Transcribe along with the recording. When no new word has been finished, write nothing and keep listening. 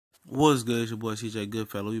What's good? It's your boy CJ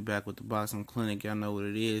Goodfellow. We back with the Boxing Clinic. Y'all know what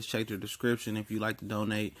it is. Check the description if you'd like to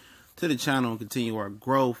donate to the channel and continue our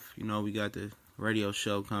growth. You know, we got the radio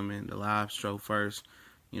show coming, the live show first.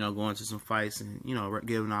 You know, going to some fights and, you know,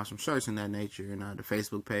 giving out some shirts in that nature. And the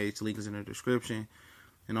Facebook page, the link is in the description.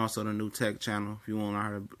 And also the new tech channel if you want to learn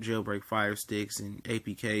how to jailbreak fire sticks and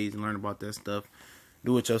APKs and learn about that stuff.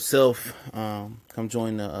 Do it yourself. Come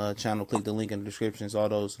join the channel. Click the link in the description. All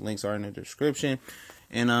those links are in the description.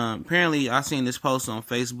 And apparently, I seen this post on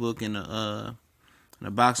Facebook in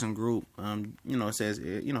the boxing group. You know, it says,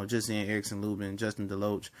 you know, just in Erickson Lubin, Justin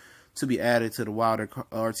Deloach to be added to the Wilder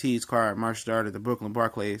Ortiz card. March start at the Brooklyn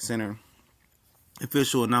Barclays Center.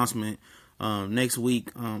 Official announcement next week.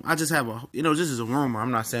 I just have a, you know, this is a rumor.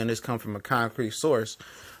 I'm not saying this come from a concrete source,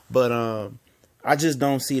 but I just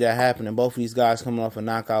don't see that happening. Both of these guys coming off a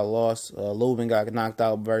knockout loss. Lubin got knocked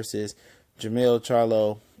out versus Jamil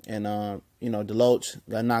Charlo, and you know, Deloach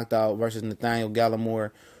got knocked out versus Nathaniel Gallimore,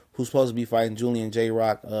 who's supposed to be fighting Julian J.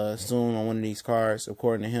 Rock soon on one of these cards.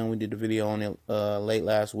 According to him, we did the video on it late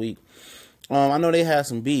last week. I know they had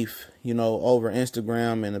some beef, you know, over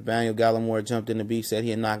Instagram, and Nathaniel Gallimore jumped in the beef, said he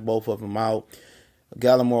had knocked both of them out.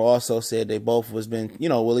 Gallimore also said they both was been, you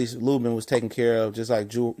know, well, at least Lubin was taken care of, just like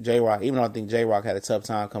J-Rock. Even though I think J-Rock had a tough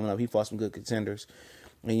time coming up, he fought some good contenders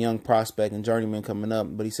and young prospect and journeyman coming up.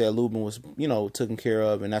 But he said Lubin was, you know, taken care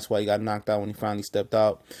of, and that's why he got knocked out when he finally stepped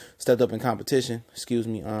up in competition. Excuse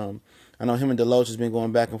me. I know him and Deloach has been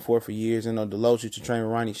going back and forth for years. I know Deloach used to train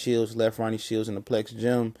with Ronnie Shields, left Ronnie Shields in the Plex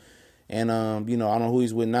gym. And, you know, I don't know who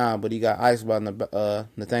he's with now, but he got iced by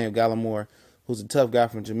Nathaniel Gallimore, who's a tough guy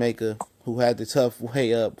from Jamaica, who had the tough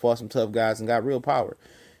way up, fought some tough guys, and got real power.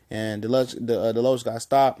 And Deloach got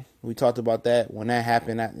stopped. We talked about that when that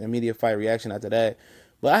happened, that immediate fight reaction after that.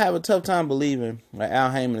 But I have a tough time believing that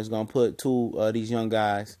Al Heyman is going to put two of these young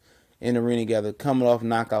guys in the ring together, coming off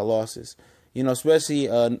knockout losses. You know, especially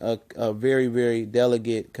a very, very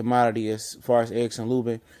delicate commodity as far as Erickson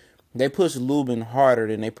Lubin. They pushed Lubin harder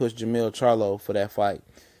than they pushed Jamil Charlo for that fight.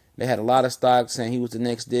 They had a lot of stock saying he was the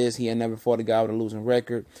next this. He had never fought a guy with a losing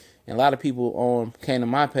record. And a lot of people came to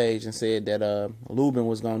my page and said that Lubin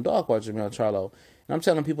was going to dogfight Jamil Charlo. And I'm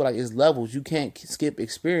telling people, like, it's levels. You can't skip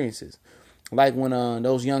experiences. Like when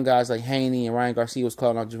those young guys like Haney and Ryan Garcia was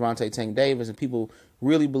calling out Gervonta Tank Davis, and people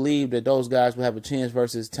really believe that those guys would have a chance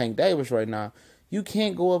versus Tank Davis right now. You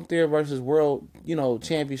can't go up there versus world, you know,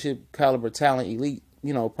 championship caliber talent, elite,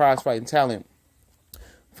 you know, prize fighting talent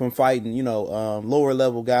from fighting, you know, lower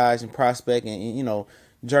level guys and prospect and, you know,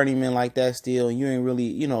 journeymen like that still, and you ain't really,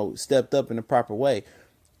 you know, stepped up in the proper way.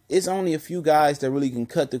 It's only a few guys that really can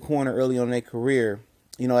cut the corner early on in their career,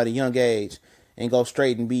 you know, at a young age, and go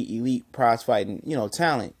straight and be elite prize fighting, you know,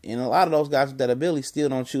 talent. And a lot of those guys with that ability still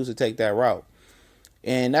don't choose to take that route.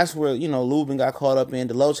 And that's where, you know, Lubin got caught up in.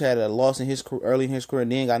 Deloach had a loss in his early in his career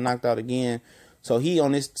and then got knocked out again. So he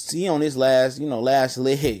on this last, you know, last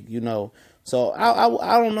leg, you know. So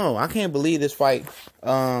I don't know. I can't believe this fight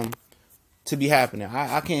to be happening.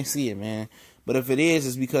 I can't see it, man. But if it is,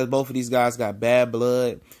 it's because both of these guys got bad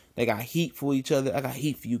blood. They got heat for each other. I got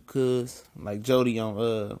heat for you, cuz. Like Jody on,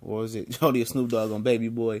 what was it? Jody or Snoop Dogg on Baby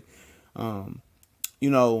Boy. You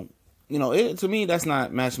know, to me, that's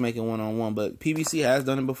not matchmaking one-on-one. But PBC has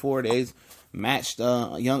done it before. They've matched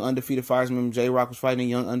young undefeated fighters. Remember, J-Rock was fighting a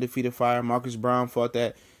young undefeated fighter. Marcus Brown fought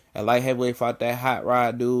that. At light heavyweight, fought that hot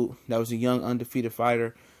rod dude. That was a young undefeated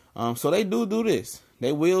fighter. So they do this.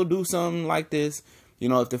 They will do something like this. You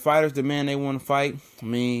know, if the fighters demand they want to fight, I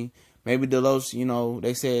mean, maybe Deloach, you know,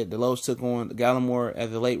 they said Deloach took on Gallimore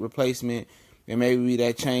as a late replacement, and maybe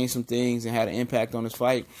that changed some things and had an impact on his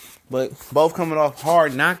fight. But both coming off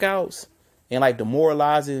hard knockouts and like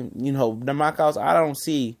demoralizing, you know, the knockouts, I don't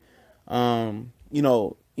see, you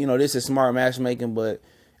know, this is smart matchmaking, but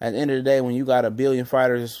at the end of the day, when you got a billion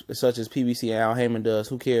fighters such as PBC and Al Heyman does,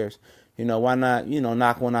 who cares? You know, why not, you know,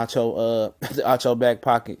 knock one out your back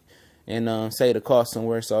pocket and say the cost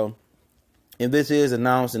somewhere. So if this is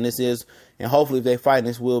announced and hopefully if they fight,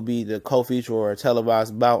 this will be the co-feature or a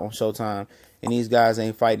televised bout on Showtime. And these guys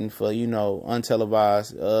ain't fighting for, you know,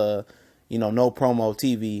 untelevised, you know, no promo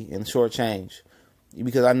TV and short change.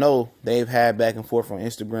 Because I know they've had back and forth on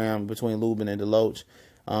Instagram between Lubin and Deloach.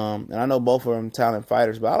 And I know both of them talented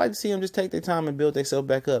fighters, but I like to see them just take their time and build themselves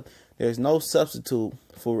back up. There's no substitute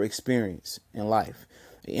for experience in life.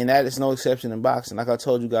 And that is no exception in boxing. Like I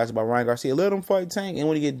told you guys about Ryan Garcia, let him fight Tank. And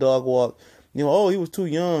when he get dog walked, you know, oh, he was too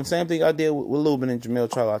young. Same thing I did with Lubin and Jamil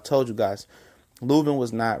Charlo. I told you guys, Lubin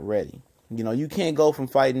was not ready. You know, you can't go from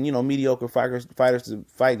fighting, you know, mediocre fighters to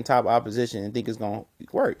fighting top opposition and think it's going to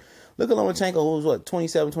work. Look at Lomachenko, who was,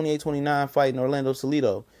 27, 28, 29, fighting Orlando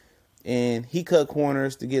Salido. and he cut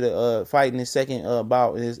corners to get a fight in his second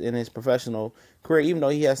bout in his professional career. Even though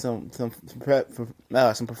he has some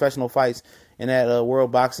professional fights in that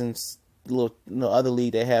World Boxing little other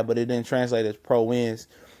league they had, but it didn't translate as pro wins.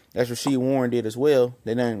 As Rashid Warren did as well.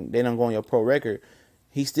 They didn't go on your pro record.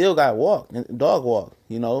 He still got walked, dog walked.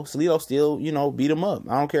 Salido still beat him up.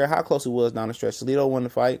 I don't care how close it was down the stretch. Salido won the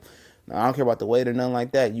fight. I don't care about the weight or nothing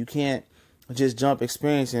like that. You can't just jump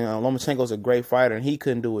experience. And Lomachenko's a great fighter, and he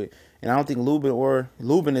couldn't do it. And I don't think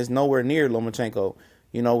Lubin is nowhere near Lomachenko.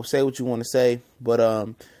 Say what you want to say, but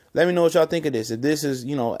let me know what y'all think of this. If this is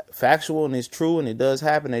factual and it's true and it does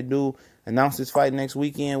happen, they do announce this fight next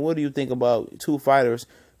weekend. What do you think about two fighters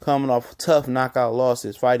coming off tough knockout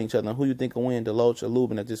losses, fighting each other? Who you think will win, Deloach or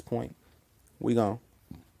Lubin at this point? We gone.